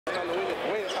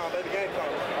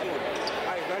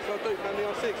on 3, family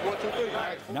on 6, 1, 2,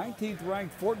 3. 19th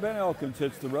ranked Fort Bend Elkins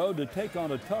hits the road to take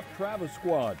on a tough Travis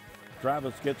squad.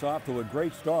 Travis gets off to a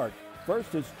great start.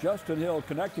 First it's Justin Hill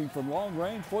connecting from long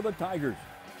range for the Tigers.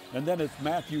 And then it's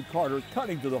Matthew Carter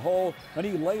cutting to the hole, and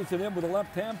he lays it in with the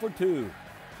left hand for 2.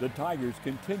 The Tigers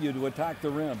continue to attack the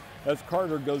rim as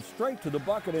Carter goes straight to the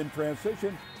bucket in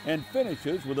transition and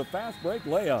finishes with a fast break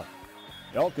layup.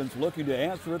 Elkins looking to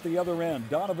answer at the other end.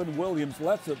 Donovan Williams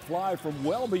lets it fly from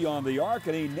well beyond the arc,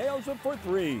 and he nails it for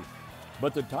 3.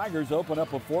 But the Tigers open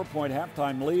up a 4-point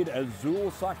halftime lead as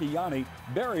Zul Sakiyani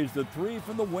buries the 3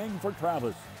 from the wing for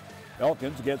Travis.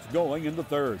 Elkins gets going in the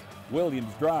third.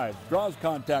 Williams drives, draws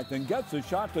contact, and gets a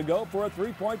shot to go for a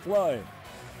 3-point play.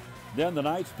 Then the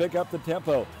Knights pick up the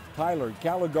tempo. Tyler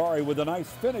Caligari with a nice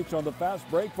finish on the fast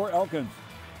break for Elkins.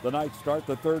 The Knights start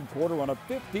the third quarter on a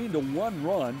 15-1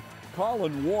 run.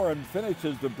 Colin Warren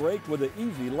finishes the break with an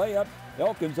easy layup.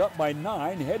 Elkins up by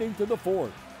 9 heading to the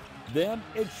fourth. Then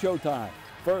it's showtime.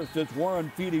 First it's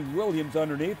Warren feeding Williams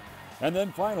underneath, and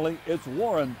then finally it's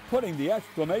Warren putting the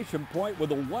exclamation point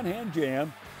with a one-hand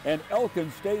jam, and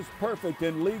Elkins stays perfect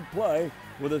in league play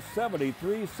with a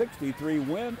 73-63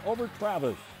 win over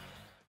Travis.